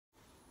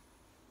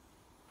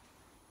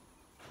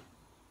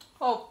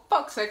Oh,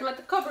 fuck's sake, let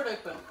the cupboard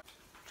open.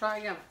 Try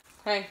again.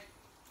 Hey.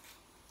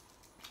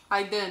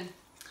 I did.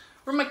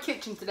 We're in my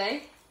kitchen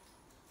today.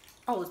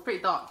 Oh, it's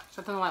pretty dark.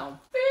 Should I turn the light on?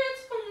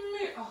 It's for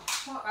me. Oh,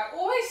 fuck. I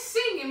always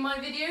sing in my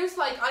videos.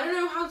 Like, I don't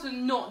know how to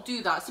not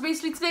do that. So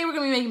basically, today we're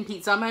going to be making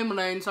pizza. I'm home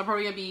alone, so I'm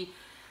probably going to be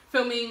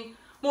filming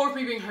more of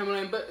me being home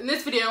alone. But in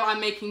this video, I'm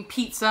making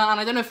pizza. And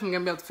I don't know if I'm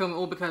going to be able to film it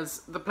all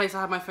because the place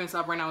I have my phone set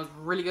up right now is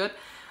really good.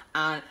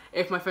 And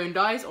if my phone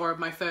dies or if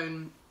my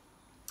phone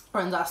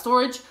runs out of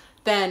storage,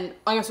 then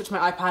I'm going to switch to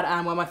my iPad,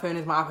 and where my phone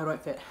is, my iPad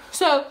won't fit.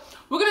 So,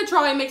 we're going to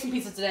try and make some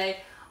pizza today.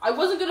 I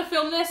wasn't going to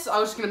film this, I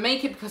was just going to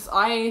make it because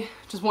I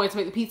just wanted to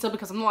make the pizza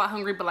because I'm not that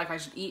hungry, but like I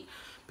should eat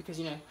because,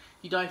 you know,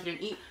 you die if you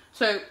don't eat.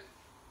 So,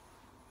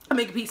 I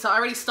make a pizza. I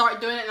already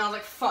started doing it and I was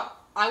like,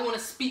 fuck, I want to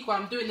speak while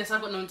I'm doing this.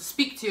 I've got no one to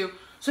speak to,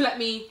 so let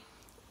me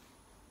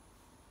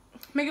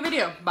make a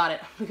video about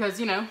it because,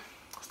 you know,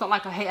 it's not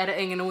like I hate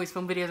editing and always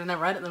film videos and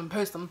never edit them and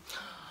post them.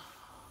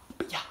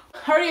 But yeah,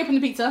 I already opened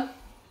the pizza.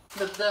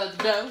 The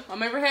dough.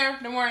 I'm over here.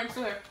 Don't worry, I'm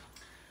still here.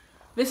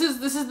 This is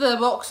the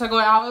box I got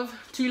it out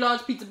of. 2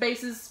 large pizza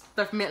bases.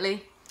 They're from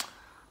Italy.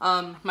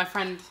 My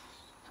friend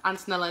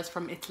Antonella is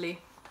from Italy.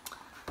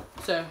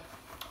 So,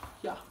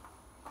 yeah.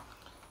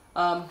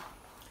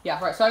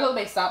 Yeah, right. So I got the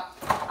base out,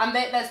 and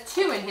there's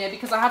 2 in here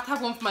because I have to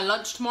have one for my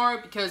lunch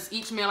tomorrow because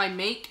each meal I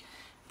make,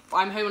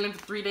 I'm home alone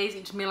for 3 days.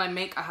 Each meal I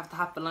make, I have to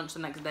have for lunch the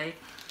next day.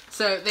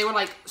 So they were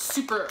like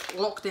super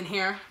locked in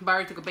here. But I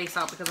already took a base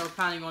out because I was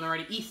planning on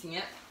already eating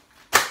it.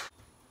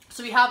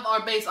 So we have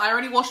our base. I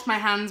already washed my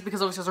hands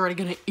because obviously I was already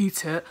going to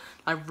eat it.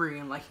 I really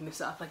am liking this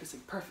setup. Like, it's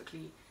like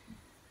perfectly...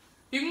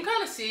 You can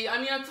kind of see. I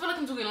mean, I feel like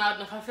I'm talking loud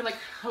enough. I feel like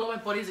a lot of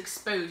my body is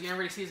exposed. You don't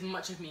really see as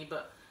much of me,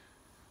 but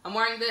I'm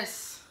wearing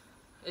this.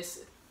 It's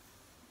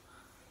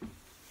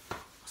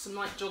some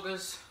light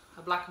joggers,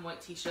 a black and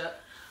white t-shirt,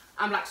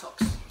 and black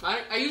socks.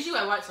 I usually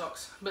wear white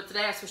socks, but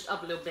today I switched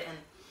up a little bit and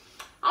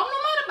I'm not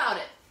mad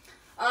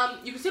about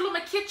it. You can see a lot of my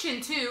kitchen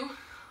too,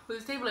 with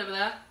this table over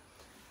there.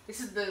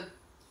 This is the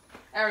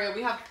area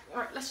we have.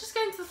 Alright, let's just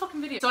get into the fucking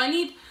video. So I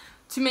need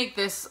to make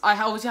this. I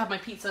obviously have my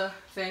pizza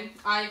thing.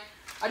 I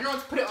don't know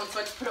what to put it on, so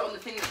I just put it on the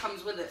thing that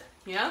comes with it.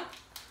 Yeah?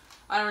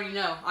 I already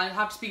know. I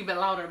have to speak a bit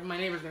louder, but my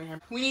neighbor's gonna hear.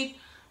 We need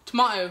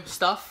tomato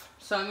stuff,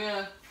 so I'm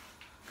gonna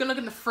look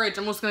in the fridge.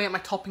 I'm also gonna get my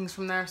toppings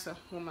from there, so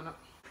 1 minute.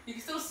 You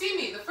can still see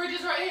me. The fridge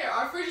is right here.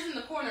 Our fridge is in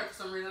the corner for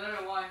some reason. I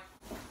don't know why.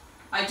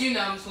 I do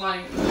know, I'm just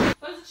lying.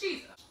 Where's the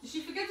cheese? Did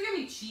she forget to get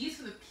me cheese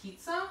for the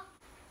pizza?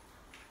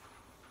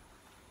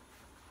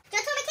 Go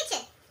to my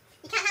kitchen.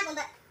 You can't have one,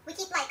 but we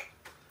keep like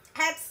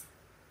herbs,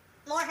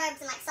 more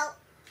herbs and like salt,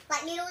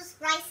 like noodles,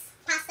 rice,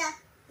 pasta,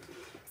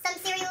 some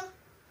cereal,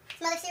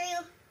 some other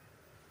cereal,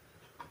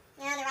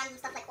 you know, the random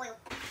stuff like oil.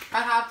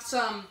 I have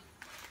some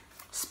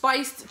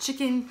spiced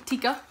chicken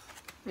tikka.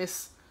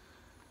 It's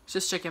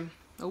just chicken.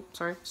 Oh,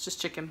 sorry, it's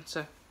just chicken.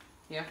 So,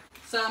 yeah.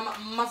 Some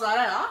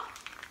mozzarella.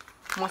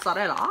 It's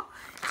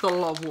got a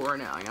lot of water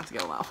in it. I have to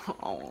get it out.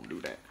 I won't do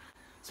that.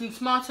 Some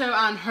tomato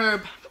and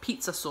herb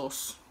pizza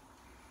sauce.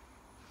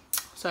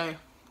 So,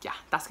 yeah,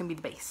 that's going to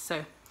be the base. So,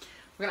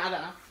 we're going to add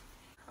that now.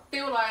 I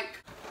feel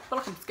like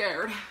I'm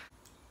scared.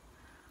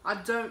 I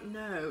don't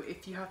know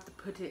if you have to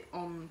put it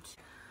on...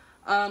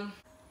 I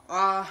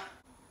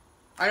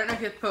don't know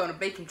if you have to put it on a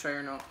baking tray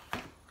or not.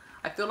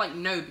 I feel like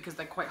no, because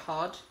they're quite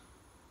hard.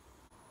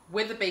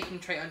 With a baking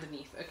tray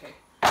underneath. Okay.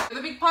 There's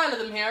a big pile of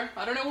them here.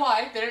 I don't know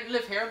why. They don't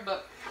live here,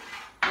 but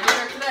they live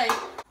here today.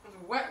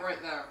 It's wet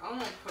right there. I don't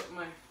want to put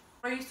my...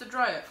 I used to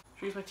dry it.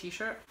 Should I use my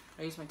t-shirt?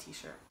 I use my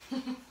t-shirt.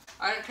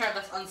 I don't care if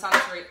that's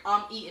unsanitary.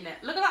 I'm eating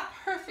it. Look at that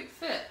perfect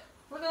fit.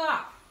 Look at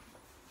that.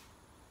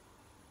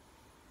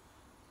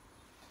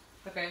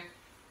 Okay.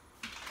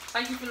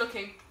 Thank you for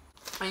looking.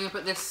 I'm going to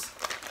put this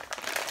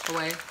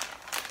away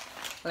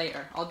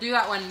later. I'll do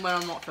that when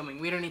I'm not filming.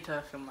 We don't need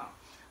to film that.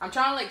 I'm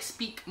trying to like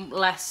speak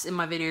less in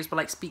my videos, but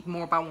like speak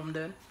more about what I'm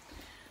doing.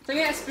 So I'm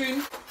going to get a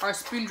spoon. Our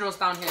spoon drawers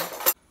down here.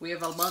 We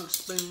have a bunch of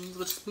spoons.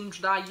 Which spoon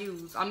should I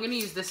use? I'm going to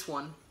use this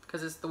one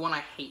because it's the one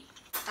I hate.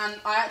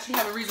 And I actually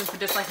have a reason for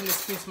disliking this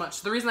spoon so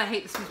much. The reason I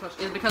hate this spoon so much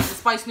is because the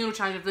spice noodle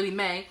challenge of Lily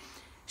May,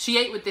 she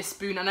ate with this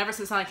spoon, and ever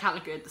since then I can't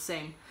look at it the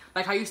same.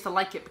 Like, I used to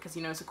like it because,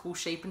 you know, it's a cool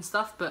shape and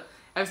stuff, but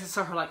ever since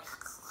I saw her like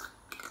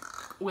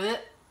with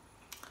it,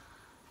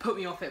 put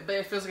me off it. But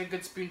it feels like a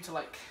good spoon to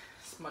like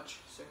smudge.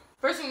 So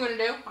first thing I'm gonna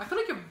do, I feel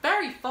like you're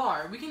very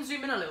far. We can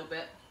zoom in a little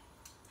bit.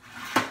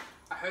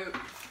 I hope.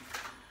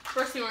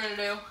 First thing we're gonna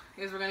do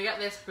is we're gonna get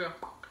this, we're gonna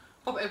pop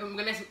it open.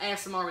 We're gonna get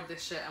some ASMR with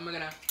this shit, and we're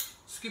gonna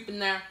scoop in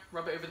there,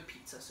 rub it over the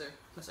pizza. So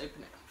let's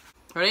open it.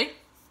 Ready?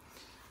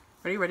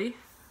 Ready? Ready?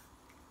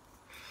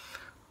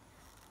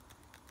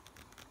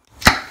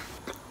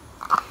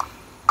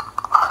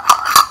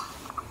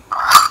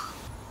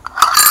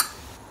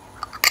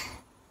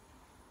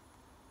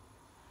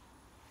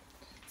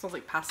 Smells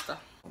like pasta.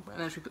 And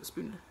then we put the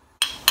spoon in.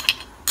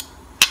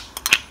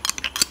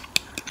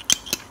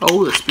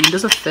 Oh, the spoon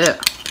doesn't fit.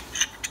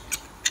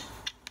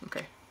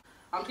 Okay.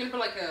 I'm gonna put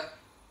like a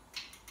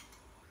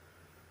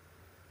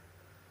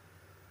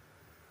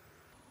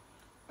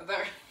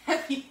very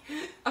heavy,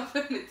 I'm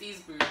putting a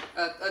teaspoon,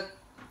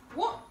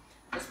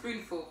 a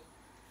spoonful.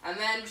 And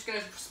then I'm just going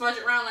to smudge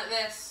it around like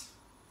this.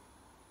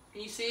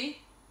 Can you see?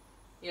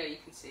 Yeah, you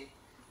can see.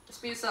 Let's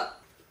speed this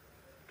up.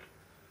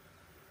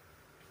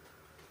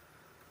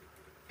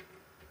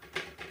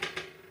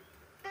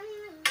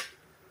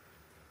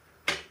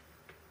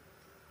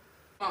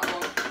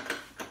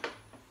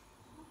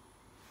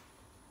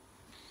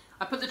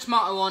 I put the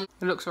tomato on. It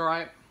looks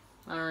alright.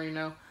 I don't really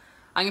know.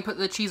 I'm going to put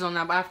the cheese on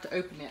now, but I have to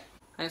open it.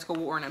 And it's got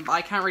water in it. But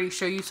I can't really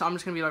show you, so I'm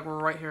just going to be like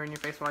right here in your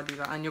face while I do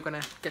that. And you're going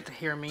to get to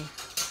hear me.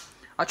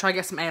 I'll try to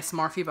get some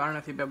ASMR for you, but I don't know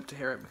if you'll be able to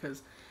hear it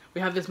because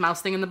we have this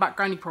mouse thing in the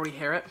background. You probably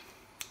hear it.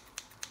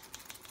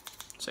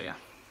 So yeah,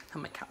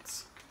 and my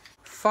cats.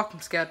 Fuck,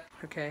 I'm scared.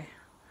 Okay,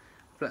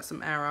 let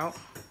some air out.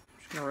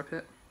 Just gonna rip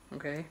it.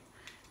 Okay,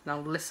 now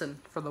listen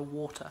for the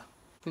water. I'm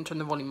gonna turn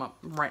the volume up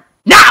right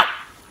now.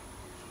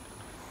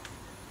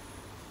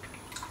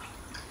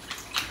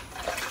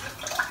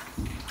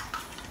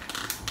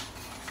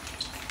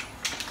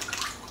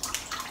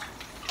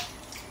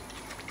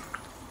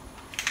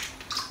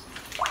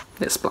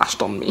 It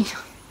splashed on me.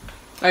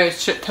 Oh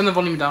shit, turn the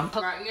volume down.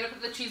 Alright, I'm gonna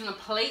put the cheese on a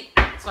plate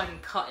so I can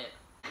cut it.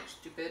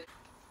 Stupid.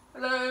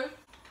 Hello?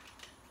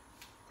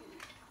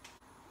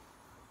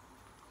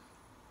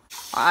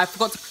 I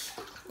forgot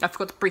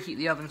to preheat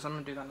the oven, so I'm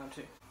gonna do that now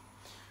too.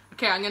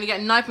 Okay, I'm gonna get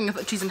a knife and I'm gonna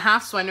put the cheese in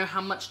half so I know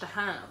how much to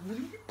have.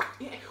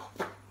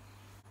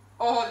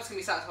 Oh, this is gonna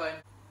be satisfying.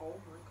 Oh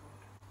my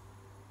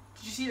god.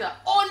 Did you see that?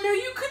 Oh no,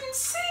 you couldn't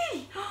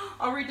see!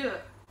 I'll redo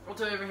it. I'll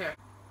do it over here.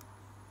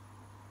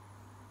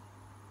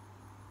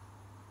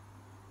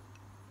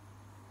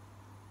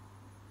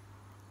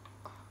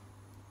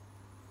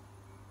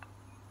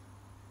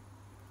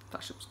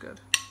 That shit was good.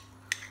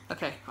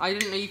 Okay, I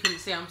didn't know you couldn't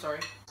see, I'm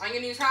sorry. I'm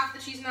gonna use half the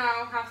cheese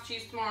now, half the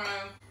cheese tomorrow.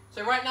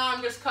 So right now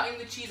I'm just cutting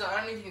the cheese out. I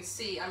don't know if you can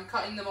see. I'm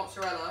cutting the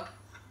mozzarella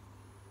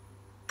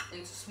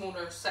into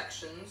smaller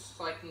sections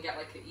so I can get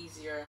like it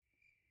easier.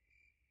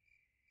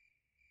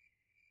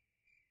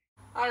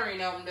 I don't really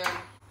know what I'm doing.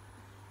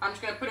 I'm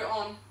just gonna put it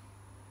on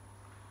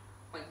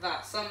like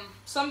that.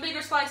 Some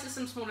bigger slices,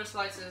 some smaller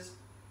slices.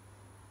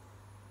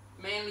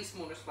 Mainly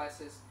smaller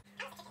slices.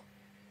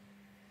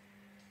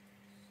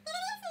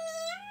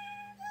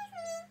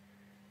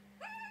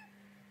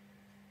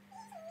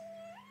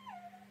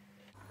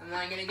 And then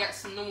I'm going to get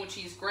some normal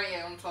cheese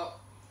grated on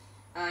top.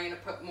 And I'm going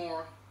to put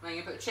more. And I'm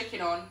going to put the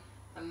chicken on.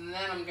 And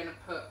then I'm going to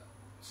put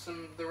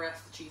the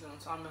rest of the cheese on.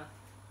 So I'm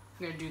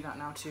going to do that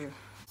now too.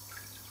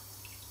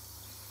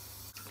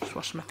 Just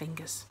wash my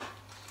fingers.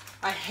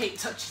 I hate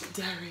touching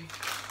dairy.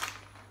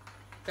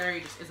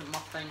 Dairy just isn't my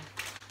thing.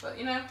 But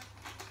you know,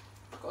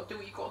 you've got to do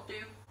what you got to do.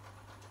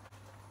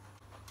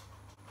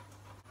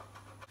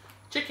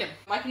 Chicken.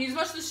 I can use as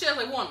much of the shit as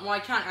I want. Well, I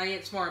can't. I eat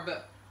it tomorrow,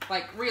 but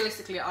like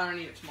realistically, I don't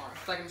need it tomorrow.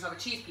 So I can just have a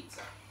cheese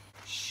pizza.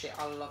 Shit,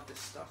 I love this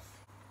stuff.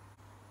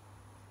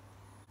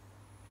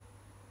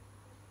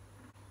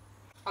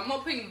 I'm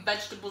not putting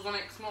vegetables on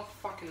it because I'm not a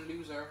fucking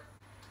loser.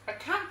 I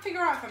can't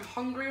figure out if I'm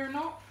hungry or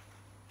not.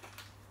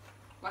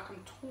 Like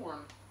I'm torn.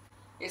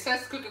 It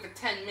says to cook it for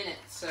 10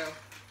 minutes, so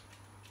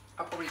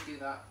I'll probably do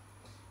that.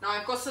 Now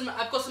I've got some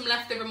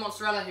leftover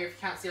mozzarella here. If you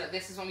can't see, like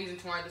this is what I'm using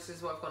tomorrow. This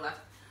is what I've got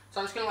left. So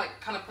I'm just gonna like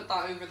kind of put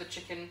that over the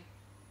chicken.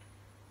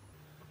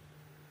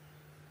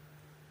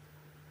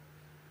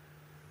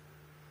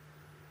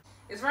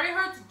 It's very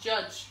hard to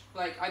judge.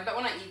 Like I bet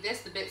when I eat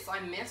this, the bits I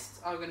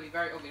missed are gonna be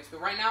very obvious.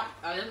 But right now,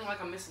 I don't like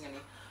I'm missing any.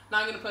 Now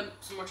I'm gonna put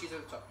some more cheese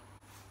over the top.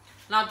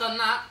 Now I've done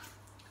that.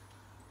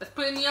 Let's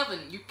put it in the oven.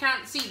 You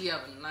can't see the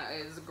oven. That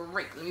is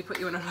great. Let me put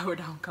you in a lower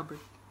down cupboard.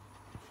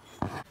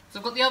 So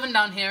I've got the oven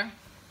down here.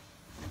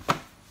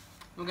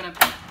 We're gonna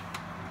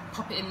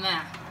pop it in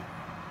there.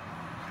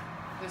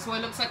 This is what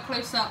it looks like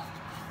close up.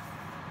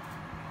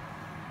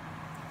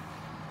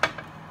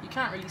 You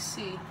can't really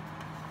see.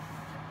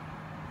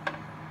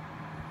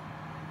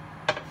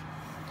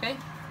 Okay,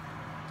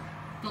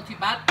 not too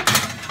bad.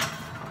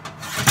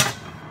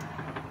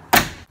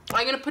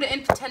 I'm gonna put it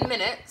in for 10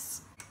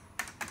 minutes.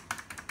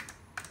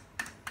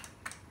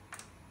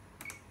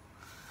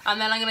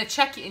 And then I'm gonna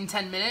check it in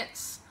 10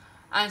 minutes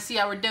and see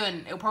how we're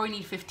doing. It'll probably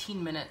need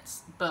 15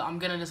 minutes, but I'm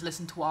gonna just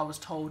listen to what I was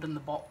told in the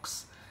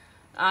box.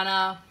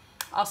 And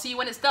I'll see you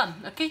when it's done,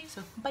 okay?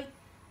 So, bye.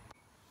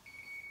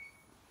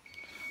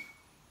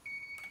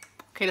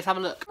 Okay, let's have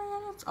a look.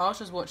 I was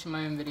just watching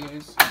my own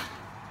videos.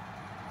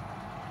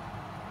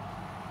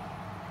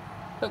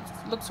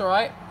 Looks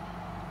alright.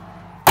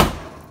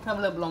 Have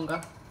a little bit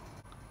longer.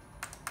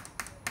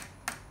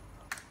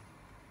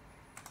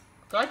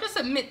 Did I just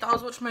admit that I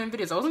was watching my own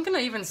videos? I wasn't gonna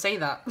even say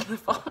that.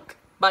 Fuck.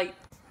 Bye.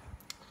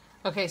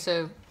 Okay,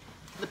 so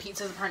the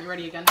pizza's apparently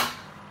ready again.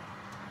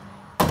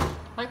 I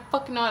don't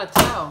fucking know how to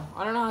tell.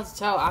 I don't know how to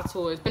tell at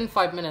all. It's been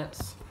 5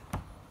 minutes.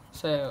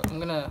 So I'm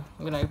gonna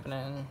open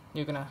it and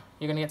you're gonna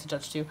get to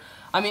judge too.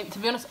 I mean, to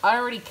be honest, I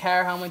don't really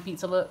care how my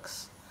pizza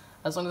looks.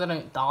 As long as I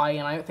don't die,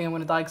 and I don't think I'm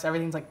gonna die because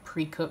everything's like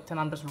pre-cooked and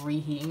I'm just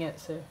reheating it,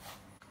 so.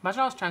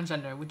 Imagine I was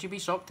transgender. Would you be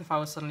shocked if I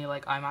was suddenly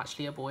like, I'm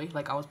actually a boy?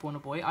 Like I was born a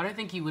boy? I don't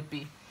think you would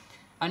be.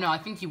 I know, I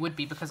think you would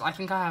be because I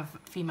think I have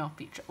female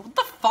feature. What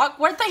the fuck?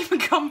 Where'd they even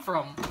come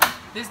from?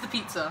 This is the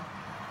pizza.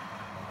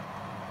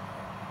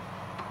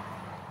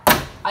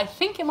 I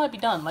think it might be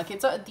done. Like,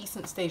 it's at a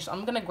decent stage. So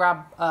I'm gonna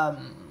grab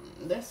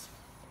this.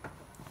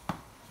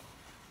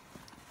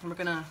 And we're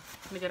gonna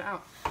get it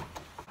out.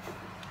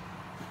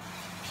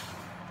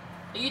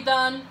 Are you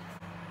done?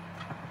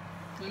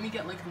 Let me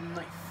get like a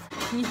knife.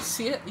 Can you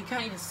see it? You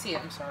can't even see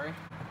it, I'm sorry.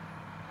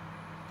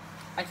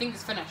 I think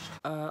it's finished.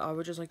 I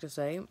would just like to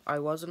say, I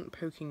wasn't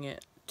poking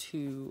it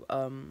to,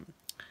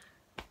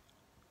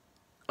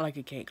 like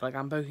a cake. Like,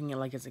 I'm poking it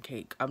like it's a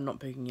cake. I'm not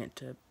poking it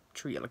to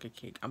treat it like a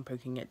cake. I'm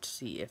poking it to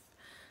see if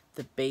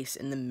the base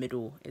in the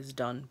middle is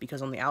done.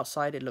 Because on the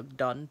outside, it looked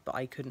done, but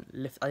I couldn't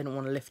lift, I didn't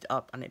want to lift it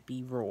up and it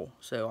be raw.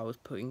 So I was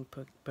poking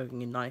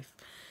a knife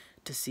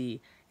to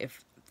see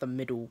if the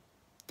middle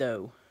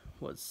dough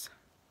was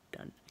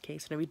done. Okay,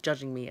 so don't be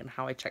judging me and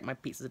how I check my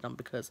pizzas are done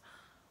because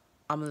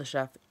I'm the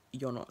chef,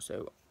 you're not,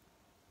 so.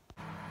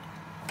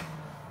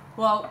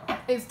 Well,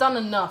 it's done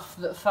enough,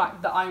 the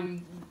fact that I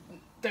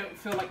don't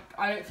feel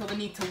the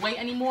need to wait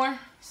anymore,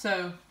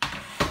 so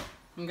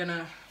I'm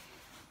gonna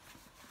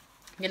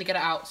get it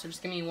out, so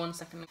just give me 1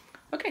 second.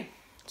 Okay,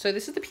 so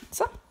this is the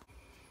pizza.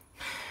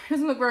 It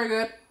doesn't look very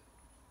good.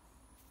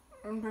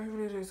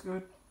 It is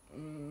good.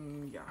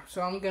 Yeah,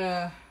 so I'm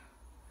gonna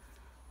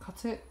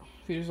cut it.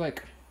 If you just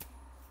like,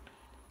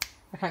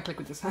 I can't click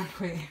with this hand,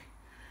 wait.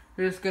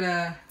 We're just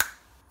gonna,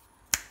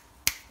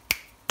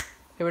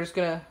 okay, we're just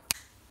gonna,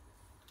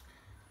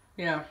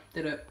 yeah,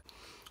 did it.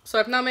 So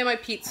I've now made my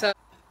pizza.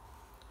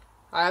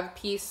 I have a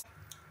piece.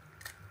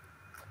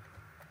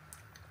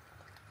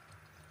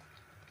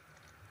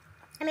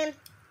 I mean,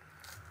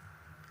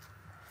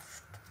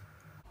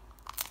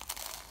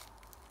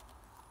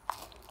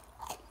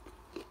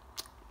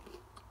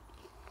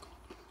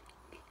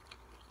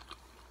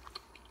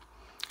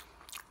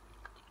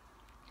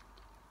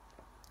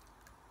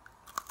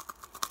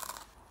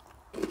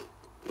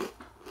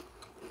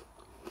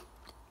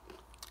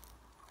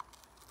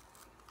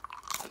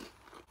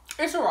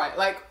 it's alright,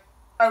 like,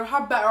 I've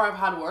had better, I've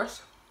had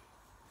worse.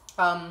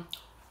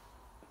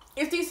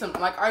 It's decent.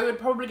 Like, I would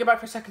probably go back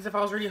for seconds if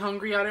I was really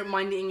hungry. I don't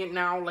mind eating it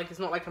now. Like, it's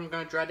not like I'm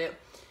gonna dread it.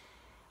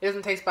 It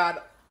doesn't taste bad.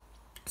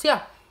 So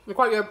yeah, they're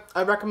quite good.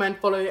 I recommend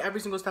following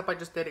every single step I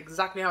just did,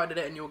 exactly how I did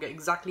it, and you'll get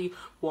exactly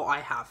what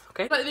I have.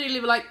 Okay? If you like the video,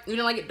 leave a like. If you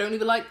don't like it, don't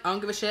leave a like. I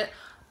don't give a shit.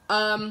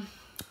 I'll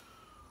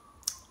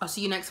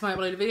see you next time I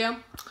upload a video.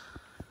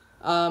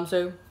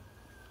 So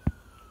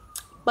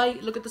bye.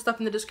 Look at the stuff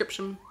in the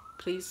description,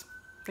 please.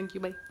 Thank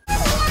you, bye.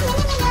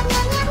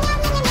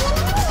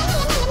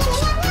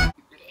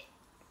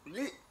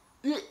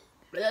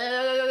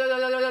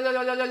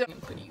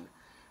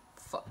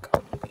 Fuck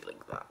up me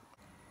like that.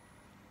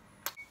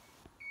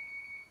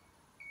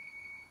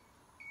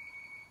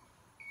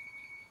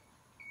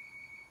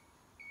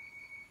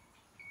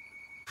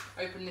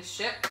 Open this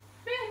shit.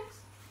 Thanks.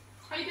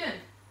 How you doing?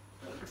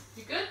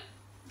 You good?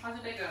 How's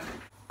your day going?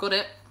 Got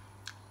it.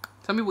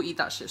 Some people eat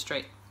that shit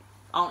straight.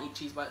 I don't eat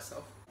cheese by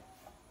itself.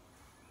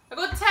 I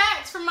got a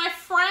text from my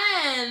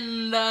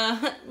friend.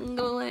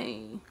 Go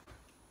away.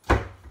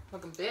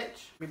 Fucking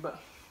bitch. But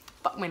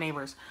fuck my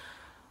neighbors.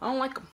 I don't like them.